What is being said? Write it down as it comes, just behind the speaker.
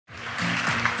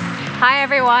Hi,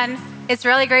 everyone. It's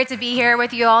really great to be here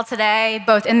with you all today,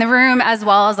 both in the room as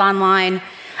well as online.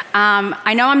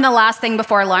 I know I'm the last thing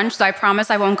before lunch, so I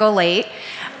promise I won't go late.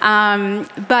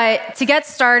 But to get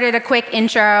started, a quick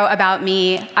intro about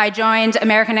me. I joined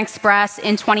American Express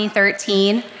in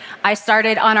 2013. I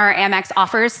started on our Amex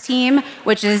Offers team,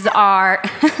 which is our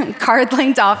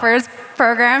card-linked offers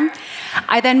program.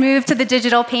 I then moved to the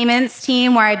digital payments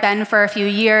team, where I've been for a few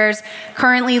years,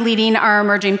 currently leading our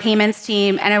emerging payments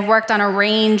team, and I've worked on a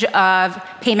range of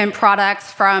payment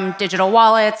products from digital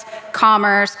wallets,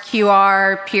 commerce,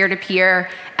 QR, peer-to-peer,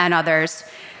 and others.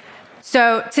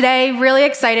 So today, really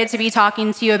excited to be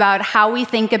talking to you about how we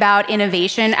think about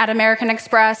innovation at American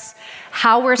Express,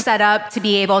 how we're set up to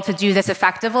be able to do this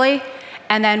effectively,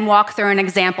 and then walk through an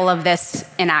example of this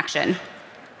in action.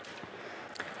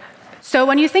 So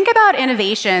when you think about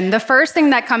innovation, the first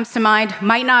thing that comes to mind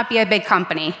might not be a big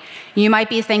company. You might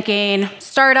be thinking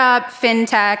startup,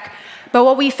 fintech, but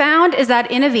what we found is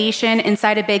that innovation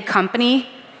inside a big company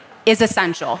is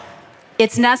essential.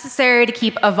 It's necessary to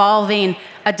keep evolving,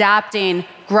 adapting,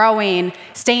 growing,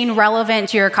 staying relevant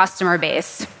to your customer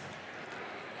base.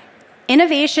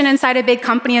 Innovation inside a big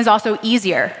company is also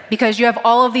easier because you have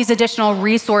all of these additional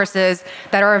resources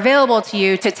that are available to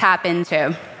you to tap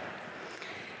into.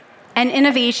 And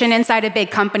innovation inside a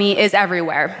big company is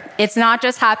everywhere. It's not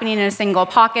just happening in a single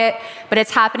pocket, but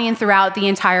it's happening throughout the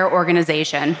entire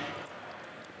organization.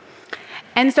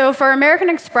 And so for American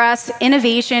Express,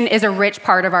 innovation is a rich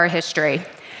part of our history.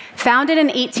 Founded in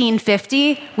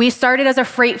 1850, we started as a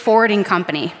freight forwarding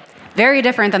company, very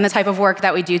different than the type of work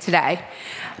that we do today.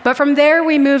 But from there,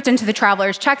 we moved into the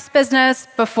traveler's checks business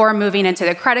before moving into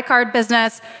the credit card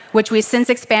business, which we've since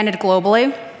expanded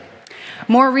globally.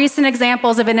 More recent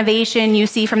examples of innovation you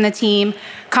see from the team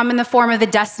come in the form of the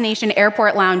destination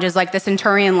airport lounges like the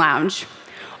Centurion Lounge,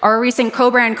 or a recent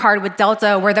co-brand card with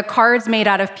Delta where the card's made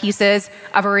out of pieces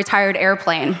of a retired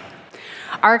airplane.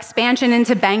 Our expansion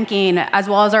into banking, as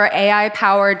well as our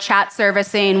AI-powered chat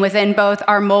servicing within both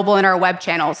our mobile and our web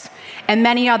channels, and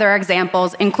many other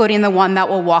examples, including the one that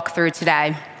we'll walk through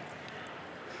today.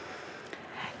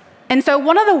 And so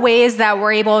one of the ways that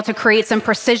we're able to create some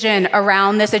precision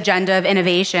around this agenda of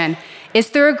innovation is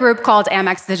through a group called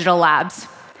Amex Digital Labs.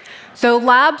 So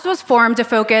Labs was formed to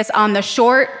focus on the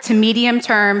short to medium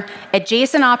term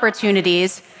adjacent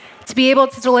opportunities to be able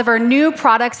to deliver new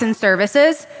products and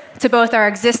services to both our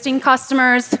existing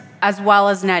customers as well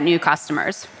as net new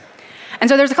customers. And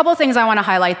so there's a couple of things I want to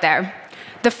highlight there.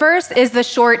 The first is the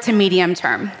short to medium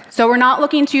term. So we're not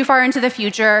looking too far into the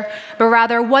future, but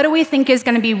rather what do we think is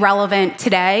going to be relevant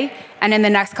today and in the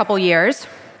next couple years?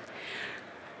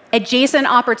 Adjacent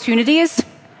opportunities,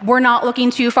 we're not looking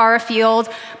too far afield,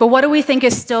 but what do we think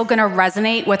is still going to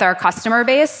resonate with our customer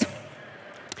base?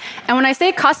 And when I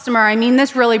say customer, I mean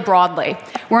this really broadly.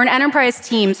 We're an enterprise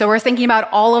team, so we're thinking about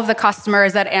all of the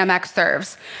customers that Amex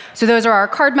serves. So those are our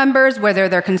card members, whether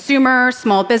they're consumers,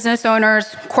 small business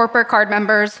owners, corporate card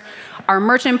members, our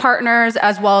merchant partners,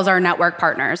 as well as our network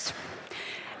partners.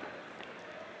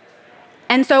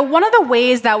 And so one of the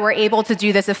ways that we're able to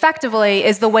do this effectively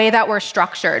is the way that we're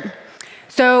structured.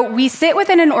 So we sit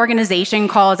within an organization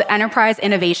called Enterprise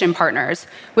Innovation Partners,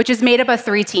 which is made up of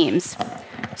 3 teams.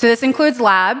 So this includes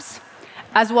Labs,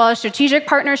 as well as strategic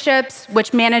partnerships,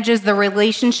 which manages the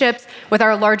relationships with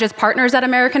our largest partners at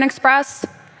American Express,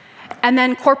 and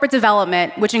then corporate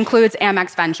development, which includes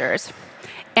Amex Ventures.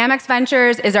 Amex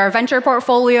Ventures is our venture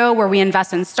portfolio where we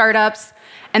invest in startups,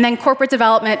 and then corporate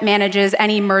development manages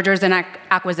any mergers and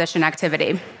acquisition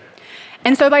activity.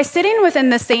 And so by sitting within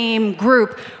the same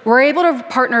group, we're able to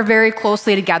partner very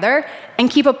closely together and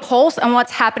keep a pulse on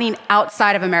what's happening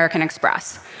outside of American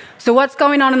Express. So what's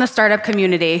going on in the startup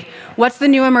community? What's the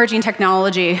new emerging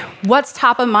technology? What's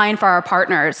top of mind for our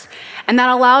partners? And that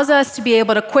allows us to be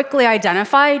able to quickly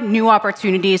identify new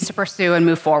opportunities to pursue and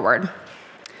move forward.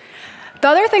 The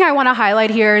other thing I want to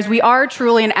highlight here is we are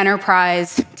truly an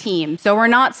enterprise team. So we're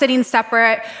not sitting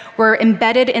separate. We're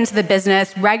embedded into the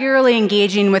business, regularly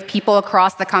engaging with people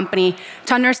across the company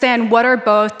to understand what are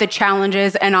both the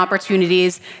challenges and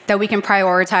opportunities that we can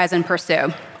prioritize and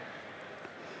pursue.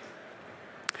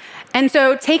 And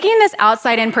so taking this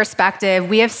outside-in perspective,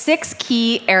 we have 6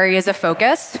 key areas of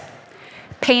focus: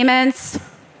 payments,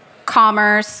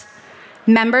 commerce,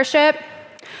 membership,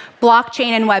 blockchain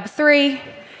and Web3,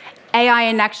 AI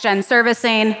and next-gen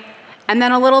servicing, and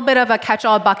then a little bit of a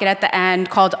catch-all bucket at the end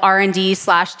called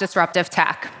R&D/disruptive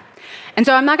tech. And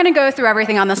so I'm not going to go through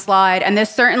everything on the slide, and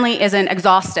this certainly isn't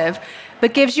exhaustive,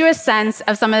 but gives you a sense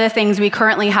of some of the things we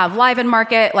currently have live in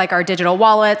market, like our digital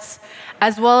wallets,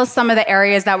 as well as some of the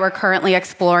areas that we're currently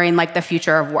exploring, like the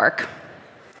future of work.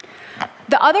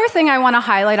 The other thing I want to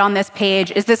highlight on this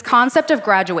page is this concept of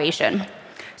graduation.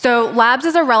 So Labs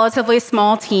is a relatively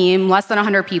small team, less than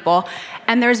 100 people,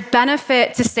 and there's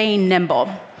benefit to staying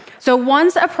nimble. So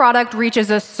once a product reaches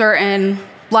a certain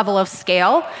level of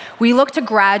scale, we look to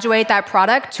graduate that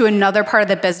product to another part of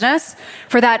the business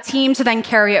for that team to then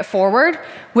carry it forward,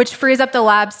 which frees up the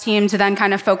Labs team to then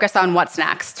kind of focus on what's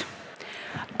next.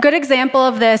 A good example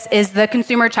of this is the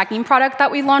consumer checking product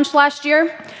that we launched last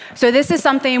year. So this is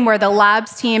something where the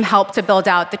Labs team helped to build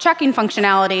out the checking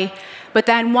functionality, but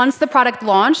then once the product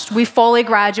launched, we fully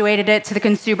graduated it to the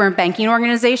consumer banking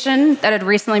organization that had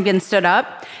recently been stood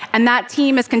up, and that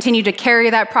team has continued to carry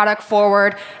that product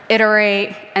forward,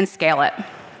 iterate, and scale it.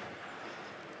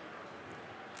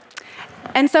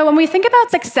 And so when we think about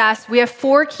success, we have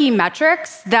 4 key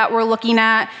metrics that we're looking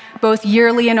at both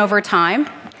yearly and over time.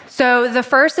 So the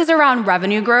first is around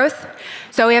revenue growth.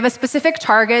 So we have a specific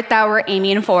target that we're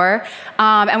aiming for,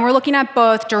 and we're looking at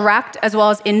both direct as well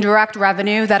as indirect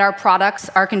revenue that our products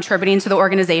are contributing to the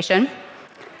organization.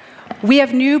 We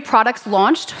have new products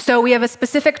launched, so we have a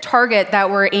specific target that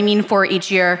we're aiming for each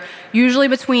year, usually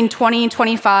between 20 and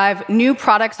 25 new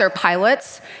products or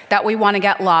pilots that we want to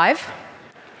get live.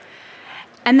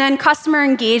 And then customer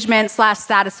engagement /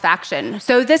 satisfaction.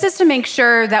 So this is to make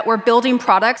sure that we're building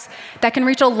products that can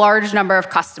reach a large number of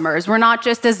customers. We're not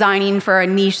just designing for a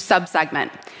niche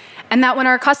subsegment. And that when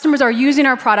our customers are using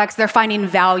our products, they're finding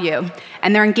value,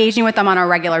 and they're engaging with them on a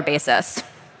regular basis.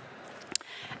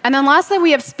 And then lastly,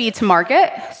 we have speed to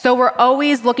market. So we're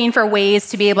always looking for ways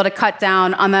to be able to cut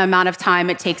down on the amount of time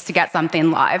it takes to get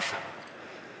something live.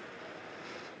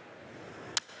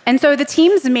 And so the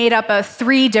team's made up of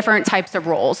 3 different types of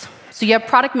roles. So you have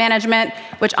product management,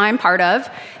 which I'm part of.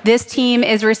 This team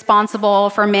is responsible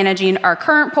for managing our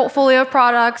current portfolio of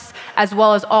products, as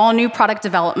well as all new product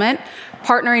development,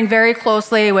 partnering very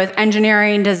closely with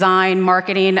engineering, design,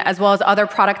 marketing, as well as other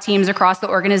product teams across the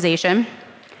organization.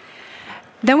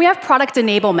 Then we have product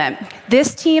enablement.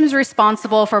 This team's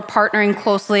responsible for partnering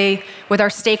closely with our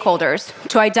stakeholders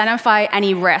to identify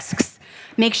any risks,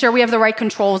 make sure we have the right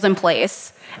controls in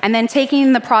place, and then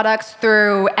taking the products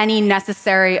through any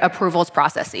necessary approvals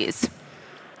processes.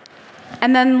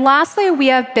 And then lastly, we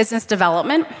have business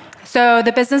development. So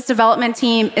the business development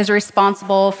team is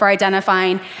responsible for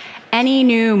identifying any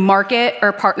new market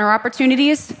or partner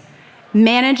opportunities,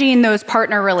 managing those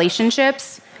partner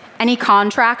relationships, any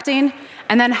contracting,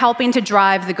 and then helping to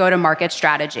drive the go-to-market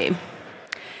strategy.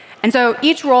 And so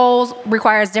each role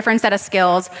requires a different set of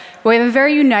skills, but we have a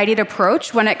very united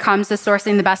approach when it comes to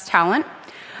sourcing the best talent.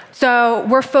 So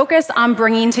we're focused on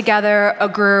bringing together a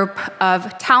group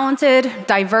of talented,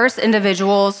 diverse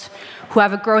individuals who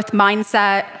have a growth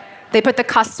mindset. They put the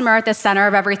customer at the center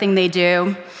of everything they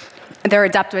do. They're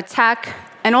adept with tech,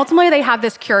 and ultimately they have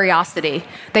this curiosity.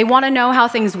 They want to know how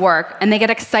things work, and they get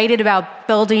excited about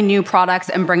building new products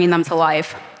and bringing them to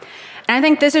life. And I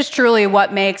think this is truly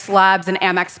what makes Labs and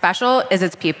Amex special, is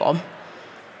its people.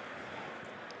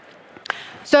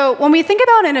 So when we think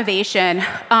about innovation,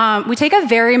 we take a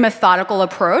very methodical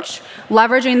approach,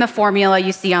 leveraging the formula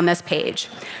you see on this page.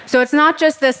 So it's not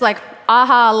just this like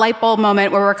aha light bulb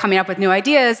moment where we're coming up with new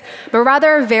ideas, but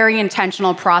rather a very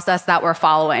intentional process that we're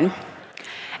following.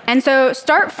 And so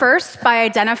start first by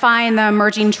identifying the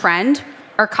emerging trend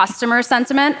or customer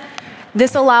sentiment.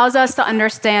 This allows us to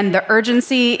understand the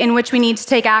urgency in which we need to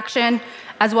take action,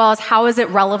 as well as how is it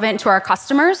relevant to our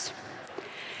customers.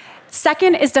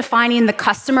 Second is defining the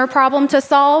customer problem to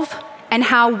solve and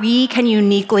how we can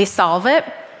uniquely solve it.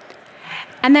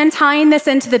 And then tying this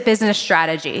into the business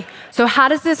strategy. So how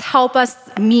does this help us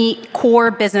meet core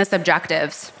business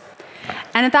objectives?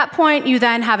 And at that point, you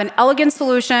then have an elegant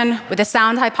solution with a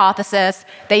sound hypothesis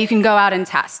that you can go out and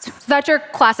test. So that's your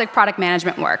classic product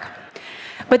management work.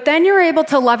 But then you're able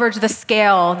to leverage the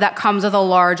scale that comes with a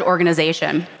large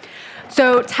organization.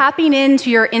 So tapping into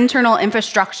your internal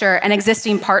infrastructure and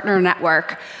existing partner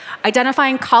network,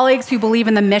 identifying colleagues who believe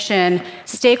in the mission,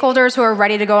 stakeholders who are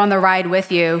ready to go on the ride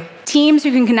with you, teams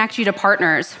who can connect you to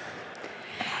partners.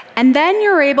 And then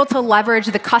you're able to leverage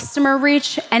the customer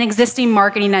reach and existing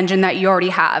marketing engine that you already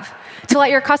have to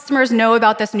let your customers know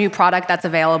about this new product that's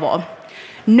available,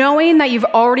 knowing that you've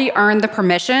already earned the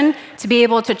permission to be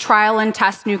able to trial and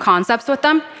test new concepts with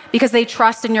them because they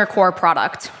trust in your core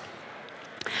product.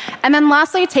 And then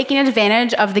lastly, taking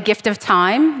advantage of the gift of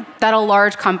time that a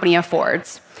large company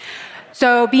affords.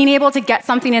 So being able to get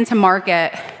something into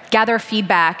market, gather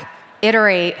feedback,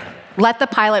 iterate, let the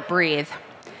pilot breathe.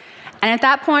 And at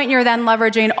that point, you're then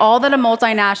leveraging all that a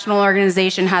multinational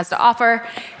organization has to offer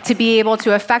to be able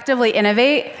to effectively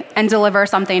innovate and deliver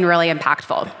something really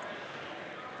impactful.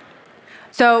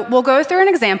 So we'll go through an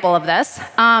example of this.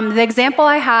 The example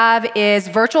I have is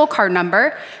virtual card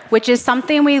number, which is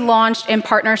something we launched in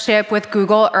partnership with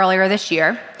Google earlier this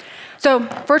year. So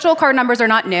virtual card numbers are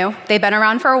not new. They've been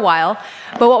around for a while.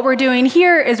 But what we're doing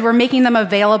here is we're making them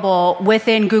available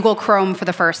within Google Chrome for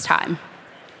the first time.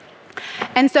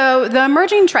 And so the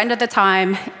emerging trend at the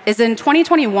time is in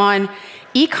 2021,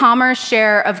 e-commerce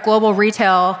share of global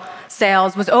retail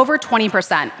sales was over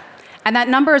 20%. And that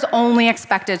number is only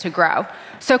expected to grow.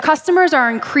 So customers are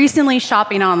increasingly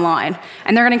shopping online,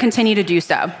 and they're going to continue to do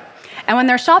so. And when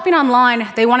they're shopping online,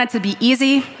 they want it to be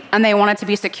easy, and they want it to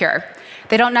be secure.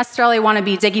 They don't necessarily want to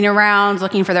be digging around,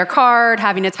 looking for their card,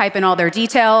 having to type in all their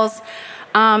details.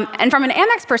 And from an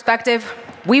Amex perspective,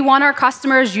 we want our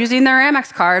customers using their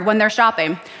Amex card when they're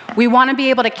shopping. We want to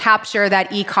be able to capture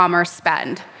that e-commerce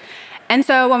spend. And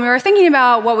so when we were thinking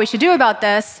about what we should do about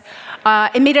this,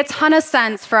 it made a ton of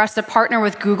sense for us to partner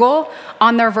with Google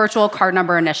on their virtual card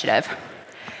number initiative.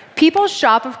 People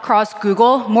shop across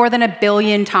Google more than 1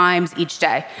 billion times each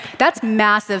day. That's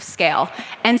massive scale.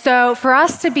 And so for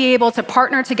us to be able to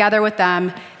partner together with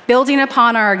them, building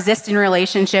upon our existing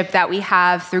relationship that we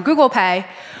have through Google Pay,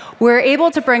 we're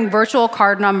able to bring virtual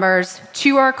card numbers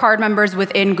to our card members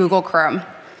within Google Chrome.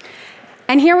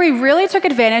 And here we really took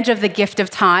advantage of the gift of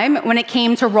time when it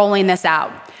came to rolling this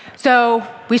out. So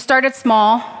we started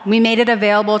small, we made it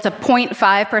available to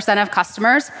 0.5% of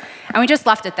customers, and we just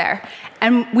left it there.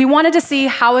 And we wanted to see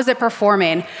how is it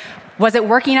performing. Was it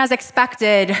working as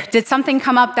expected? Did something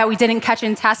come up that we didn't catch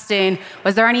in testing?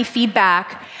 Was there any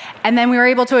feedback? And then we were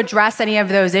able to address any of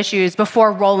those issues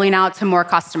before rolling out to more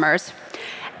customers.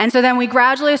 And so then we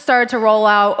gradually started to roll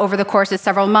out over the course of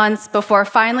several months before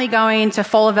finally going to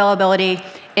full availability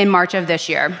in March of this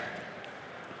year.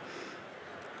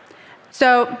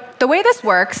 So the way this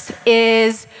works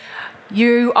is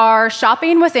you are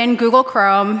shopping within Google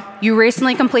Chrome. You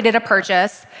recently completed a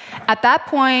purchase. At that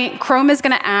point, Chrome is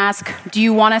going to ask, do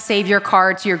you want to save your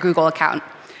card to your Google account?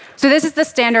 So this is the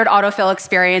standard autofill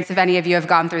experience if any of you have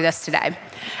gone through this today.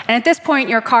 And at this point,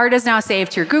 your card is now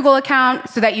saved to your Google account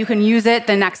so that you can use it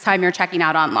the next time you're checking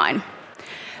out online.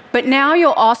 But now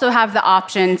you'll also have the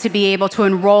option to be able to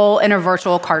enroll in a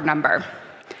virtual card number.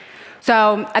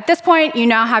 So at this point, you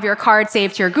now have your card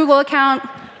saved to your Google account.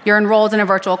 You're enrolled in a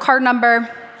virtual card number.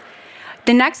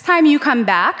 The next time you come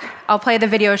back, I'll play the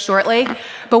video shortly,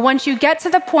 but once you get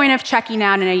to the point of checking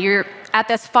out and you're at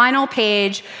this final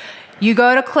page, you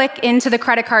go to click into the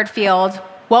credit card field.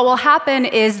 What will happen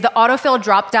is the autofill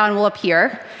dropdown will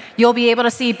appear. You'll be able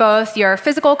to see both your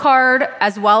physical card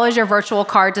as well as your virtual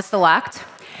card to select.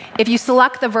 If you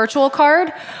select the virtual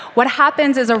card, what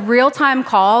happens is a real-time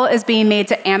call is being made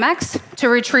to Amex to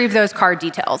retrieve those card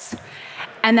details.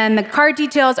 And then the card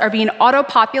details are being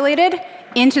auto-populated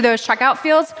into those checkout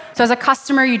fields. So as a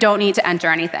customer, you don't need to enter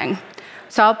anything.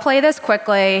 So I'll play this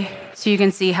quickly so you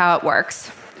can see how it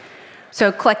works. So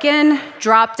click in,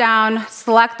 drop down,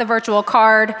 select the virtual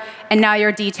card, and now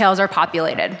your details are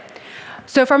populated.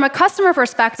 So from a customer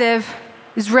perspective,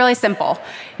 it's really simple.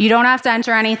 You don't have to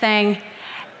enter anything.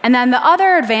 And then the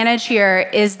other advantage here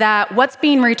is that what's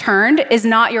being returned is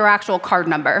not your actual card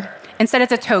number. Instead,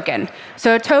 it's a token.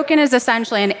 So a token is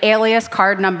essentially an alias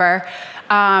card number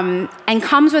and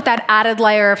comes with that added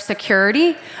layer of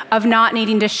security of not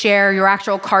needing to share your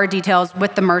actual card details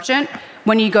with the merchant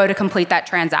when you go to complete that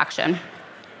transaction.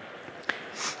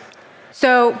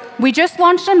 So we just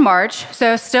launched in March,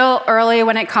 so still early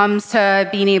when it comes to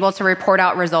being able to report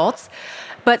out results.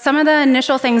 But some of the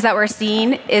initial things that we're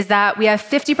seeing is that we have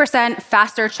 50%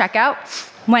 faster checkout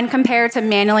when compared to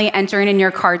manually entering in your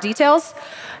card details.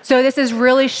 So this is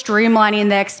really streamlining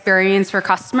the experience for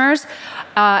customers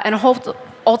and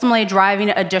ultimately driving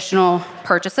additional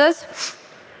purchases.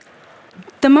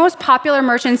 The most popular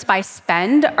merchants by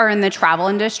spend are in the travel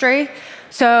industry.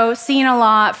 So seeing a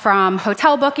lot from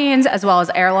hotel bookings as well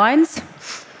as airlines.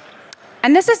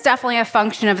 And this is definitely a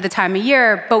function of the time of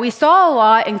year, but we saw a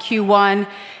lot in Q1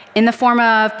 in the form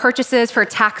of purchases for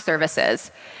tax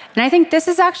services. And I think this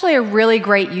is actually a really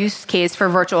great use case for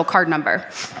virtual card number.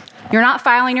 You're not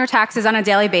filing your taxes on a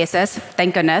daily basis,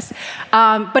 thank goodness,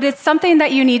 but it's something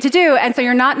that you need to do, and so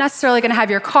you're not necessarily going to have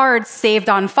your cards saved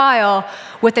on file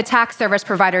with the tax service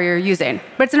provider you're using.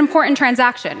 But it's an important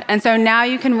transaction, and so now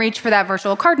you can reach for that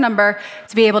virtual card number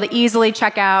to be able to easily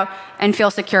check out and feel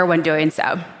secure when doing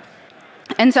so.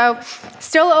 And so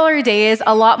still early days,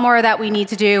 a lot more that we need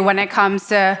to do when it comes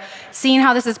to seeing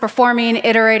how this is performing,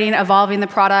 iterating, evolving the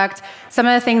product. Some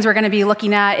of the things we're going to be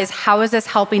looking at is how is this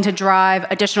helping to drive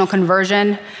additional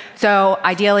conversion? So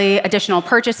ideally, additional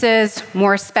purchases,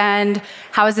 more spend.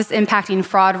 How is this impacting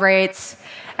fraud rates?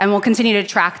 And we'll continue to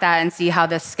track that and see how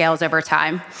this scales over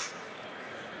time.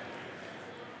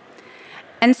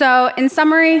 And so, in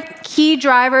summary, key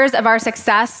drivers of our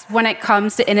success when it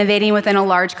comes to innovating within a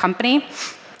large company.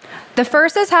 The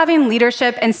first is having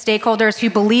leadership and stakeholders who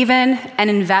believe in and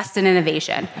invest in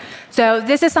innovation. So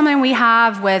this is something we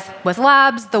have with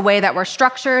Labs, the way that we're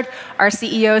structured. Our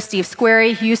CEO, Steve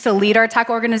Squeri, he used to lead our tech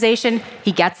organization.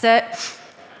 He gets it.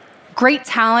 Great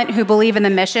talent who believe in the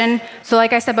mission. So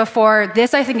like I said before,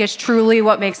 this I think is truly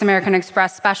what makes American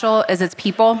Express special, is its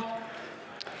people.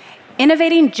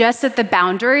 Innovating just at the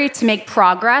boundary to make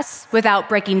progress without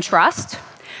breaking trust.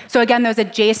 So again, those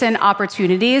adjacent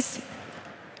opportunities.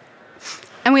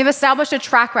 And we've established a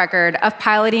track record of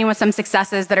piloting with some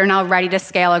successes that are now ready to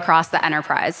scale across the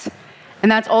enterprise.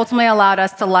 And that's ultimately allowed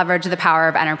us to leverage the power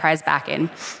of enterprise backing.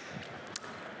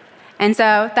 And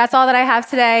so that's all that I have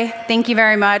today. Thank you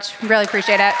very much. Really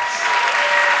appreciate it.